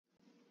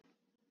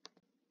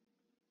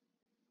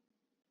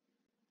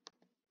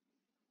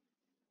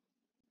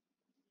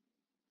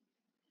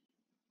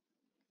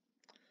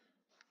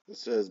It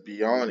says,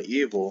 beyond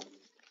evil,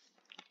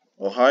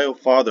 Ohio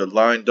father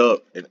lined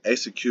up and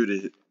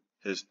executed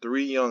his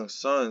 3 young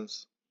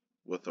sons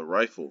with a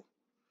rifle.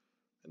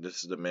 And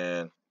this is the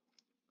man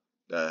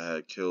that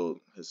had killed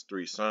his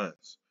 3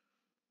 sons.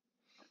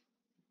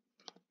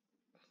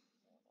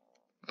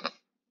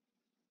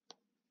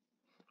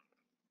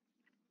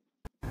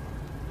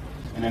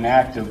 In an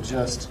act of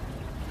just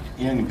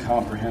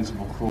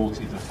incomprehensible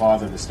cruelty, the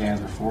father that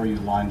stands before you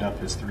lined up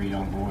his 3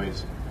 young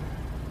boys,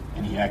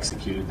 and he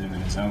executed them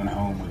in his own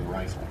home with a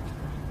rifle.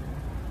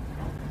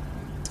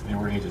 They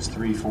were ages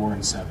 3, 4,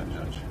 and 7,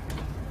 Judge.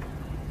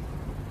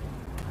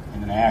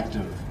 In an act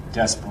of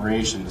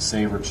desperation to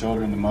save her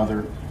children, the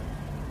mother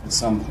at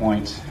some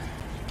point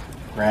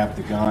grabbed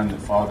the gun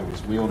that father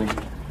was wielding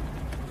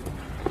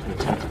to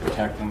attempt to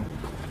protect them.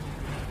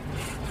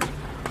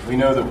 We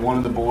know that one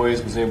of the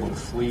boys was able to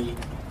flee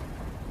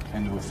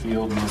into a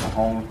field near the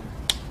home.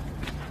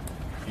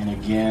 And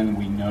again,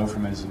 we know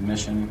from his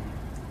admission,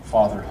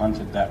 father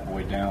hunted that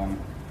boy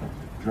down,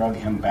 drug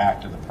him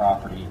back to the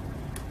property,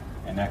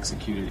 and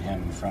executed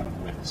him in front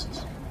of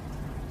witnesses.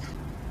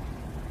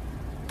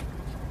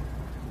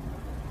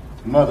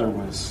 The mother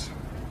was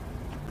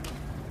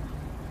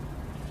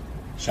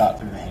shot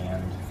through the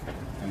hand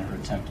in her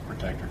attempt to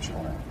protect her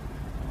children.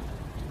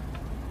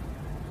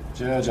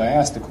 Judge, I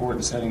asked the court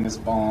in setting this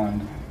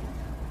bond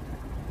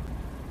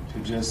to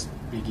just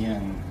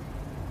begin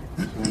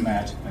to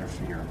imagine their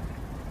fear.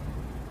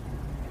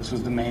 This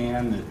was the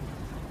man that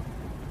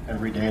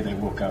every day they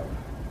woke up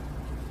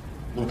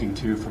looking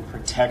to for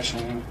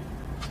protection,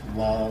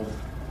 love,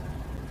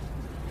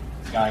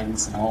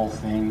 guidance in all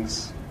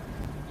things.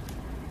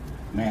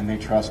 The man they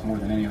trust more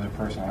than any other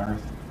person on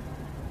earth.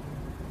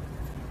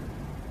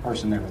 The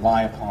person they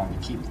rely upon to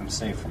keep them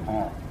safe from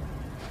harm.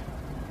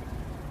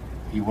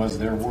 He was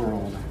their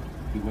world.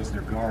 He was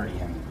their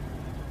guardian.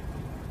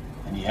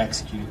 And he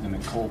executed them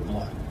in cold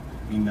blood.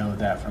 We know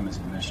that from his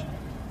admission.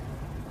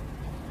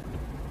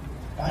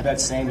 By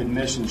that same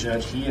admission,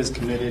 Judge, he has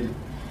committed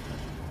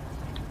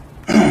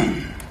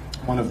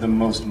one of the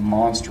most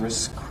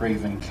monstrous,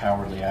 craven,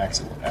 cowardly acts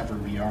that will ever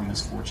be our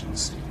misfortune to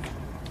see.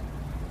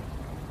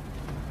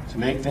 To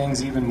make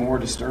things even more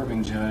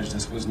disturbing, Judge,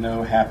 this was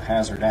no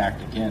haphazard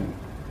act. Again,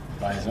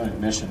 by his own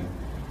admission,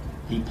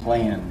 he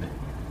planned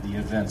the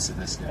events of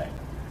this day.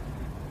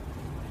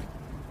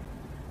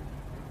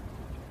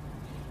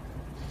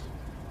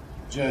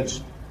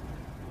 Judge,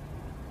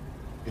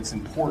 it's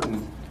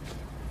important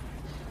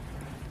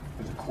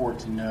for the court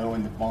to know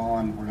in the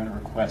bond we're going to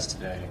request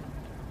today,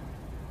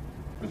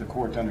 for the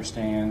court to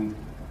understand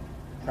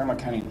Claremont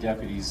County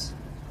deputies,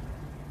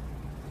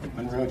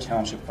 Monroe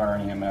Township Fire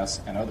and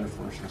EMS, and other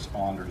first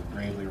responders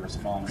bravely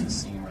respond to the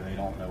scene where they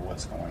don't know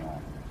what's going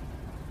on.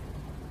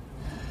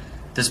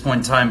 At this point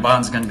in time,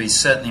 bond's going to be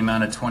set in the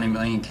amount of $20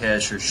 million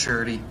cash or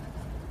surety.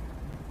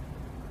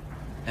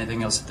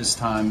 Anything else at this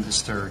time,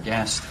 Mr.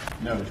 Gast?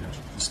 No, Judge.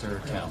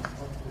 Mr. Cal?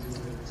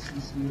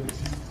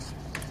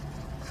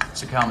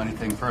 Mr. Cal,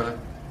 anything further?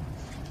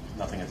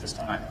 Nothing at this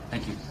time. All right,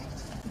 thank you.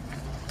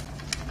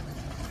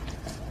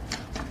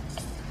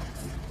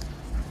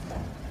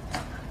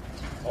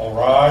 All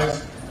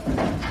rise.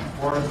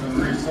 Court is in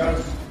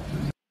recess.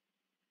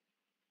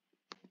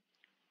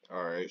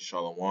 Alright,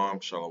 Shalom,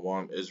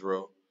 Shalom,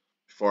 Israel.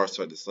 Before I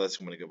start this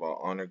lesson, I'm going to give all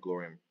honor,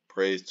 glory, and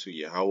praise to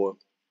Yahweh,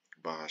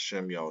 by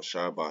Hashem,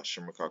 Yahushua, by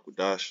Hashem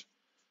Rakakudash.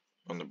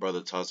 I'm the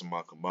brother Tazim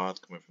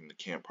Kamath, coming from the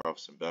Camp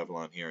Prophets in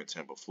Babylon here in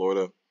Tampa,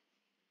 Florida.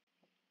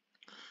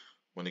 I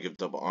want to give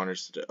double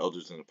honors to the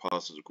elders and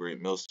apostles of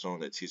Great Millstone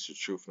that teach the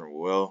truth and are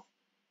well.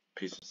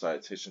 Peace and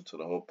salutation to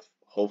the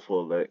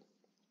hopeful elect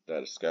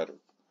that is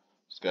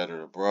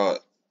scattered abroad.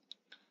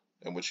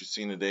 And what you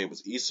seen today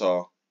was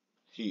Esau.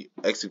 He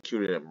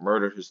executed and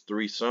murdered his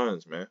 3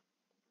 sons, man,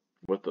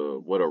 with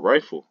a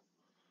rifle.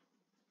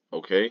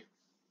 Okay?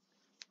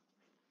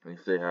 And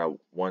he said how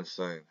one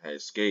son had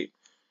escaped,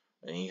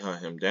 and he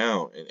hunted him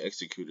down and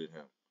executed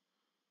him.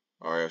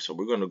 Alright, so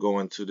we're going to go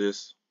into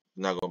this. It's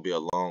not going to be a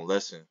long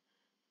lesson.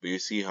 But you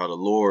see how the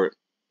Lord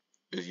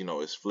is,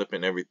 is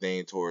flipping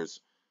everything towards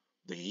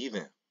the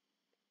heathen.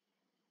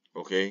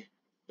 Okay?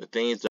 The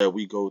things that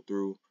we go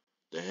through,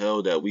 the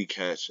hell that we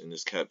catch in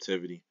this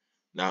captivity.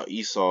 Now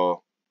Esau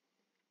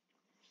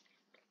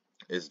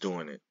is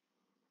doing it.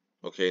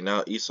 Okay?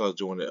 Now Esau's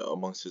doing it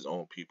amongst his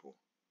own people.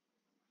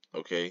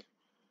 Okay?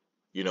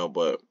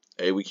 But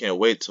hey, we can't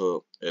wait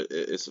till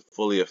it's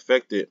fully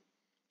affected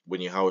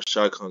when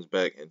Yahushua comes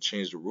back and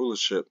change the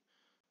rulership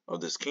of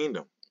this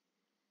kingdom.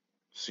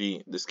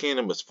 See, this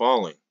kingdom is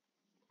falling.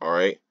 All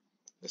right,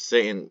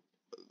 Satan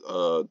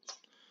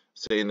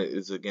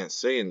is against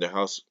Satan. The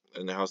house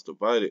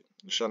divided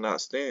shall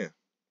not stand.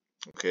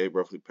 Okay,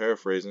 roughly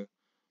paraphrasing.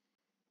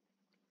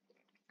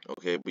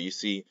 Okay, but you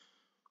see,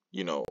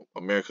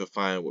 America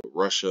fighting with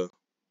Russia.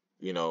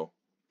 The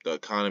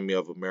economy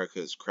of America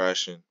is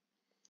crashing.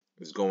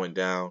 It's going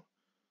down.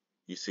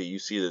 You see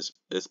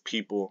this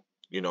people.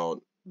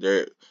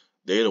 They're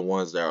the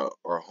ones that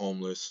are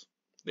homeless.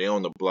 They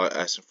on the block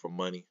asking for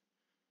money.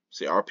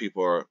 See, our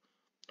people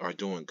are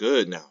doing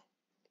good now.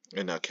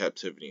 in that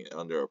captivity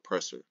under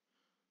oppressor.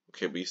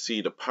 Okay, but you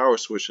see the power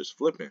switch is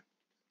flipping.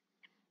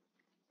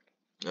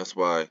 That's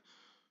why,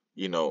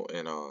 in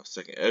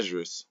Second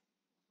Esdras,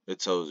 it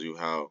tells you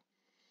how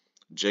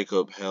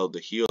Jacob held the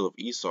heel of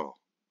Esau.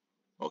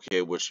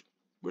 Okay, which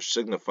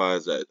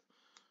signifies that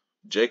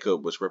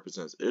Jacob, which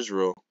represents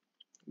Israel,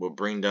 will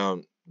bring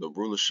down the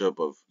rulership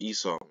of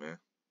Esau, man.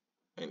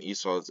 And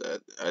Esau's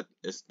at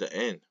it's the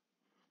end.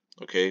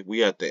 Okay,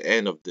 we at the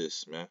end of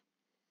this, man.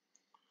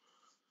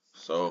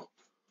 So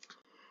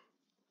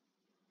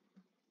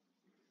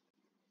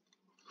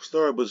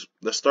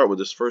let's start with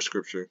this first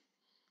scripture.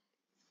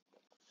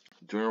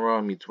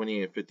 Deuteronomy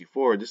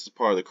 28:54. This is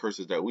part of the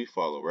curses that we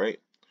follow,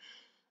 right?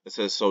 It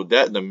says, so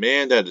that the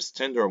man that is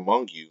tender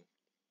among you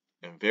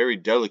and very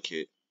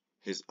delicate,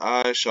 his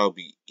eye shall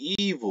be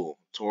evil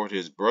toward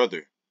his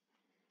brother,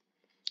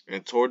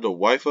 and toward the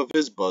wife of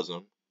his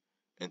bosom,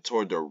 and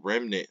toward the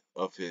remnant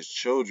of his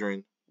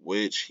children,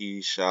 which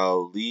he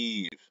shall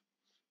leave.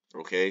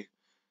 Okay?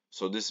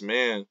 So this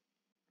man,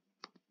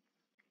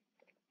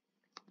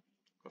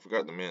 I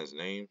forgot the man's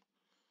name,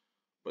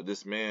 but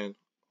this man,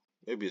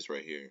 maybe it's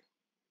right here.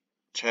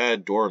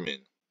 Chad Dorman.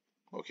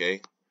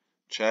 Okay?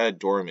 Chad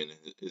Dorman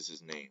is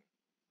his name.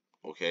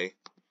 Okay?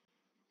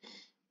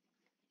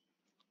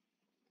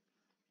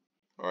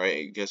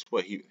 Alright, and guess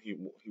what? He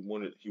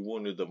wanted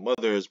the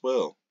mother as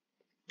well.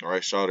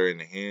 Alright, shot her in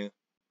the hand.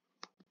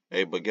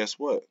 Hey, but guess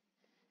what?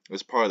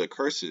 It's part of the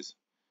curses.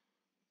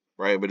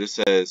 Right? But it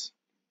says,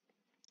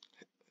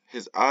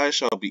 his eye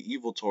shall be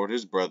evil toward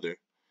his brother,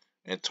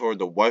 and toward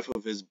the wife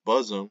of his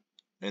bosom,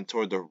 and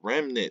toward the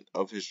remnant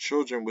of his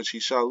children which he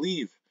shall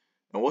leave.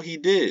 And what he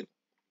did,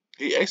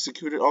 he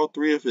executed all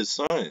three of his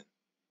sons.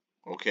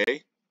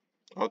 Okay?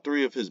 All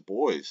three of his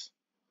boys.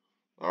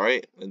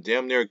 Alright? And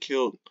damn near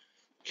killed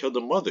the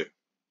mother.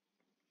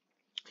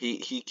 He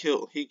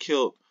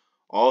killed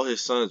all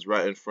his sons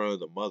right in front of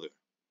the mother.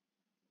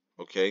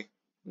 Okay?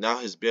 Now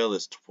his bail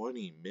is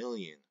 20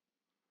 million.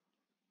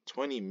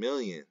 20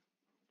 million.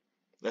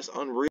 That's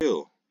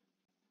unreal.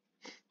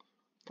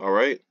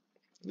 Alright?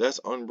 That's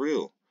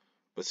unreal.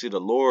 But see, the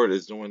Lord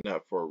is doing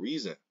that for a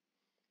reason.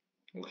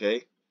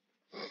 Okay?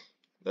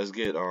 Let's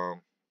get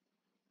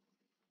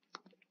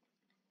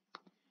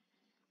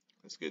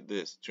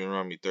this.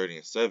 Deuteronomy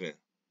 30:7.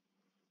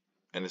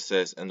 And it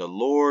says, and the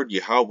Lord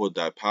Yahweh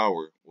thy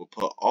power will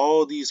put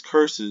all these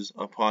curses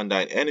upon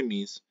thine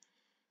enemies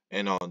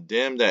and on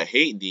them that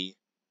hate thee,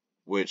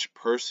 which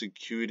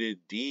persecuted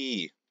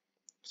thee.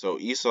 So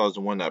Esau is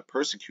the one that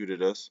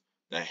persecuted us,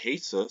 that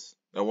hates us,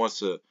 that wants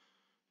to,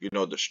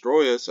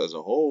 destroy us as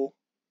a whole.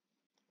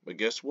 But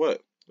guess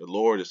what? The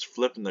Lord is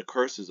flipping the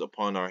curses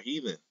upon our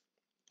heathen,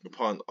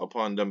 upon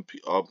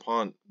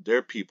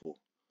their people.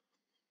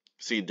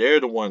 See, they're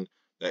the one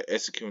that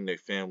executing their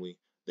family.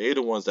 They're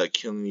the ones that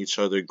killing each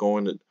other,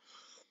 going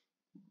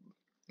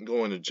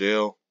to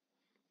jail.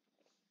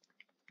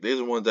 They're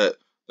the ones that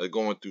are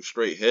going through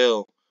straight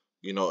hell,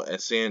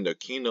 and seeing their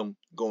kingdom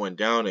going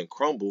down and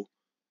crumble,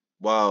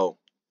 while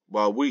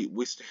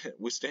we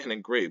stand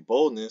in great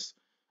boldness,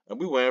 and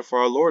we waiting for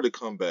our Lord to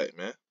come back,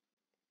 man.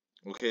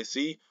 Okay,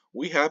 see,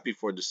 we happy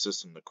for the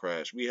system to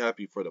crash. We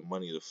happy for the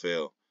money to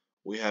fail.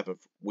 We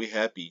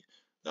happy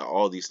that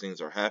all these things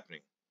are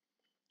happening.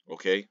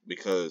 Okay,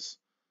 because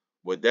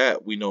with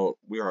that, we know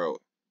we are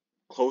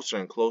closer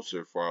and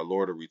closer for our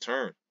Lord to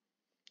return.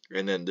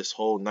 And then this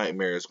whole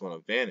nightmare is going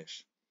to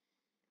vanish.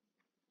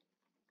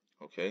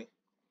 Okay?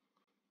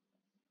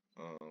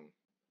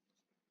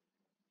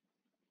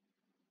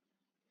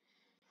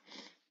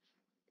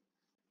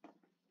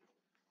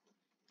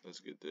 Let's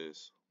get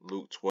this.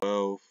 Luke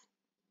 12.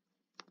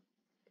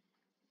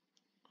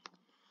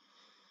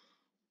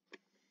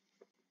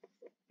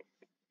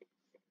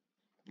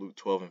 Luke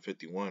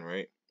 12:51,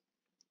 right?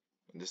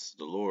 And this is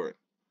the Lord.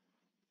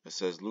 It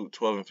says, Luke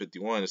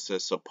 12:51, it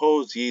says,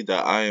 suppose ye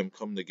that I am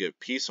come to give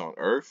peace on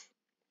earth?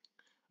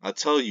 I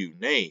tell you,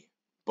 nay,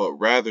 but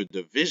rather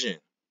division.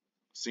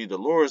 See, the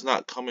Lord is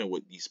not coming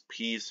with these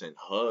peace and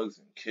hugs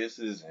and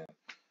kisses and,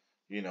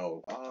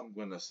 I'm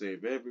going to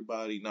save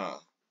everybody. Nah,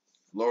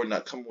 the Lord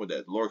not coming with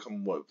that. The Lord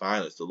coming with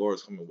violence. The Lord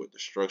is coming with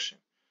destruction.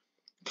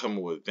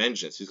 Coming with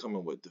vengeance. He's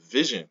coming with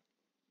division.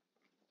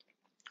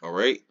 All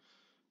right?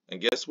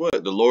 And guess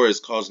what? The Lord is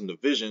causing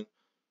division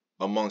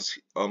amongst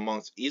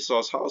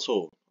Esau's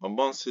household,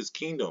 amongst his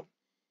kingdom.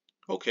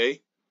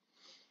 Okay?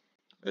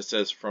 It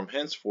says, from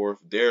henceforth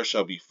there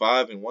shall be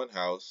 5 in one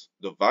house,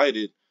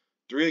 divided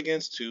 3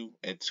 against 2,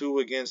 and 2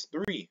 against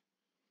 3.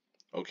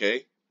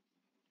 Okay?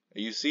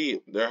 And you see,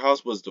 their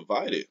house was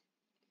divided.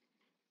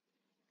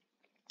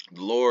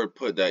 The Lord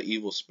put that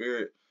evil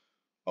spirit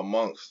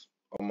amongst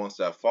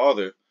that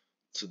father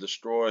to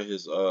destroy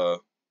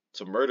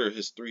to murder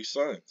his 3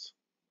 sons.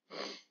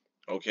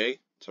 Okay?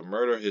 To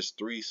murder his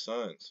 3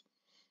 sons.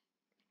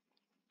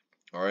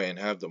 Alright, and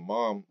have the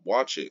mom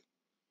watch it.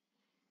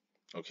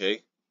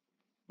 Okay?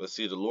 But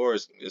see, the Lord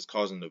is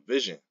causing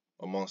division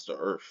amongst the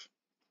earth.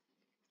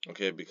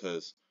 Okay,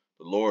 because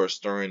the Lord is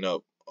stirring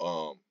up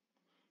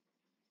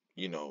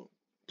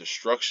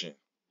destruction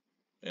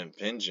and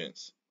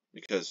vengeance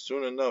because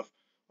soon enough,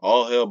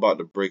 all hell about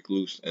to break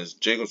loose, and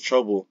Jacob's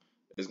trouble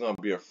is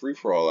gonna be a free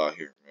for all out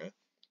here, man.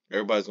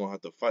 Everybody's gonna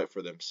have to fight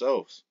for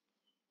themselves.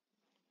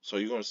 So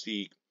you're gonna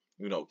see,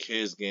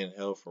 kids getting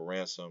held for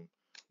ransom,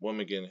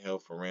 women getting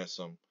held for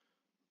ransom,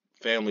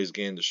 families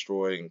getting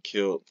destroyed and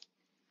killed.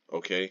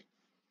 Okay,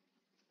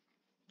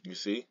 you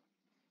see,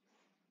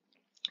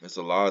 there's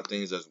a lot of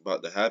things that's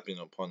about to happen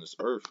upon this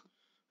earth.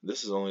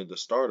 This is only the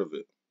start of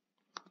it.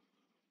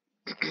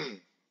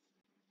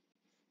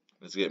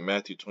 Let's get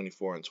Matthew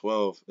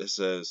 24:12. It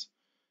says,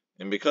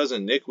 "And because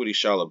iniquity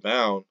shall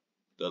abound,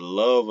 the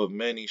love of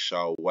many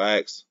shall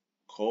wax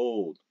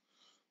cold."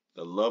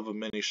 The love of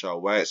many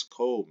shall wax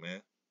cold,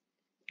 man.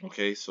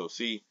 Okay, so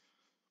see,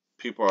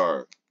 people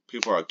are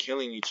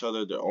killing each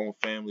other, their own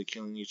family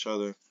killing each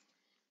other.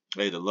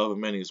 Hey, the love of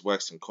many is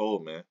waxing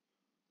cold, man.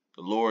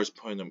 The Lord is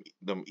putting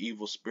them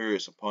evil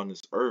spirits upon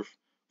this earth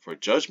for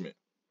judgment.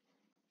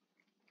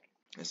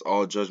 It's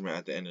all judgment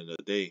at the end of the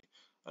day.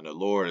 And the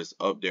Lord is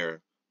up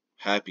there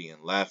happy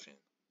and laughing.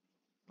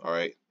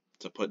 Alright?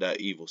 To put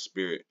that evil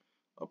spirit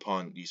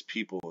upon these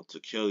people to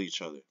kill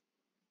each other.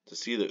 To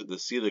see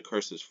the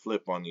curses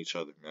flip on each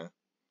other, man.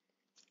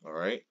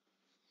 Alright?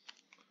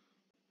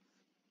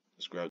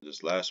 Let's grab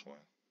this last one.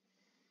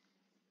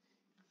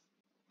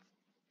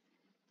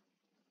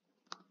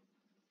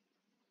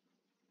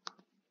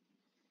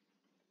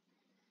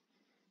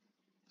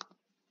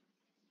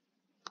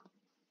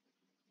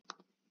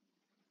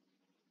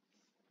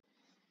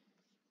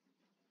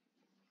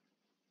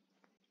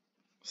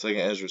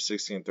 Second Ezra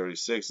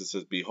 16:36, it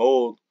says,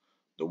 "Behold,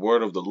 the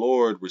word of the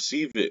Lord,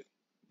 receive it.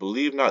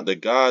 Believe not the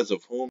gods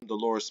of whom the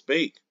Lord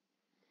spake."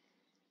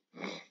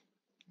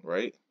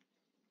 Right?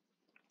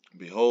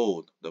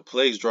 Behold, the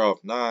plagues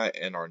draweth nigh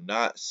and are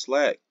not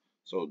slack.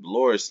 So the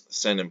Lord is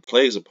sending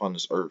plagues upon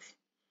this earth.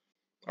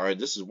 Alright,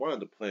 this is one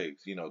of the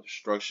plagues,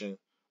 destruction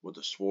with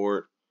the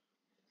sword,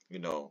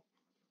 love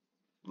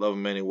of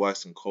many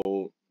waxing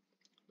cold.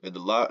 And the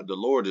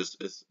Lord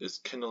is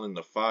kindling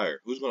the fire.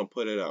 Who's going to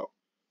put it out?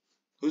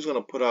 Who's going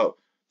to put out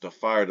the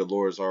fire the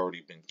Lord has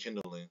already been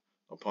kindling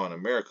upon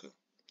America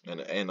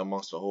and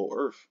amongst the whole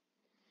earth?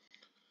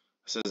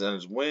 It says, "And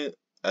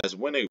as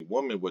when a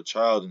woman with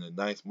child in the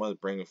 9th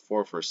month bringeth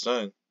forth her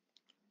son,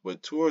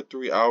 with 2 or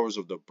 3 hours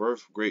of the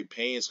birth great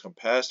pains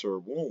compass her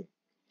womb,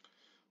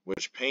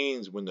 which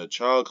pains when the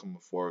child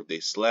cometh forth, they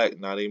slack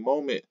not a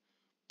moment."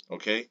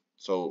 Okay?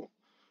 So,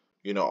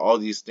 all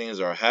these things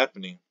are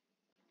happening.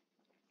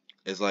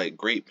 It's like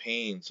great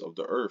pains of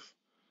the earth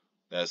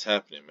that's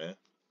happening, man.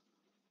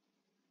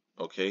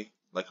 Okay?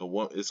 Like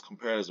it's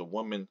compared as a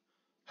woman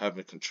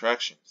having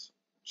contractions.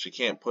 She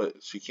can't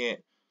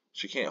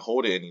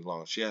hold it any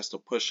longer. She has to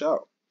push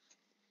out.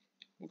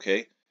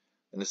 Okay?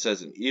 And it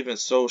says, "And even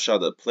so shall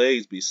the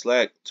plagues be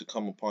slack to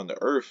come upon the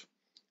earth,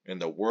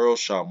 and the world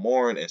shall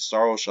mourn, and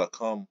sorrow shall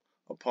come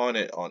upon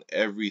it on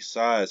every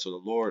side." So the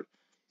Lord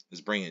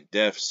is bringing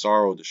death,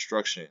 sorrow,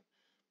 destruction.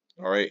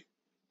 Alright?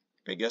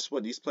 And guess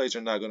what? These plagues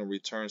are not going to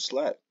return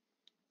slack.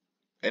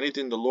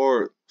 Anything the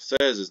Lord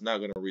says is not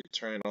going to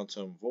return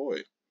unto him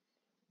void.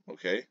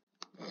 Okay?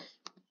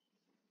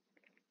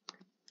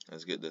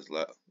 Let's get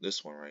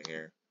this one right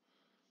here.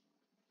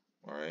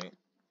 Alright?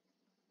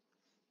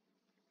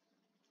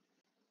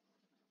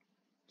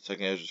 2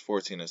 Ezra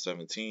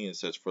 14:17, it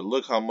says, "For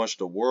look how much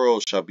the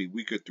world shall be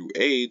weaker through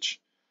age,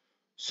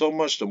 so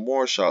much the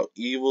more shall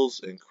evils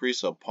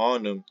increase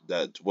upon them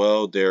that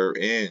dwell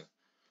therein."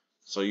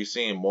 So you're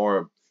seeing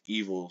more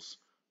evils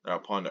that are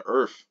upon the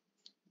earth,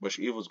 which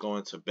evils go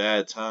into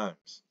bad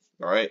times.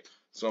 Alright?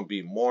 It's going to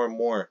be more and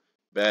more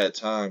bad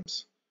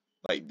times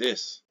like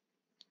this.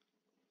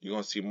 You're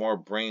going to see more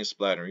brain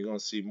splattering. You're going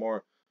to see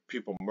more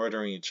people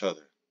murdering each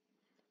other.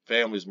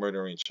 Families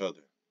murdering each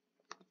other.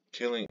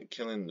 Killing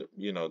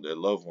their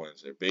loved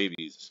ones, their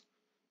babies.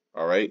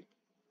 Alright?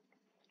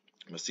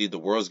 But see, the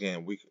world's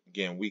getting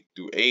weak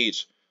through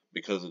age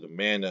because of the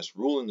man that's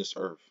ruling this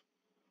earth.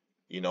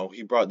 He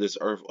brought this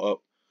earth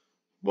up.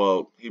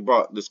 Well, he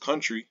brought this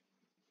country,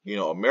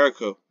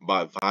 America,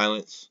 by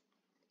violence,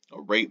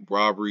 rape,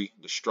 robbery,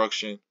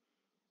 destruction,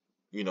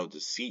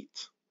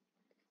 deceit.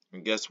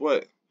 And guess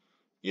what?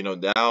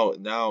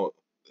 Now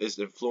it's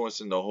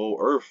influencing the whole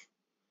earth,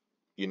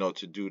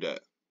 to do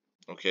that.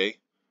 Okay?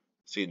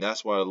 See,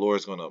 that's why the Lord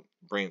is going to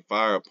bring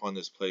fire upon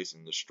this place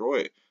and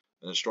destroy it.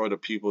 And destroy the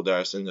people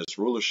that are in this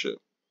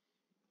rulership.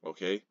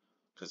 Okay?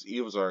 Because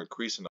evils are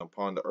increasing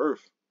upon the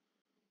earth.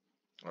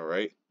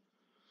 Alright?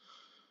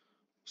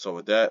 So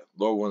with that,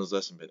 Lord willing, this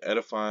lesson been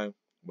edifying.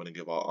 I'm going to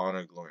give all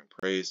honor, glory, and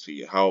praise to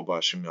Yahweh,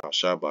 Ba'ashem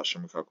Yahshua,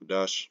 Ba'ashem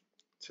Kakudash.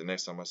 Till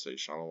next time I say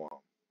Shalom.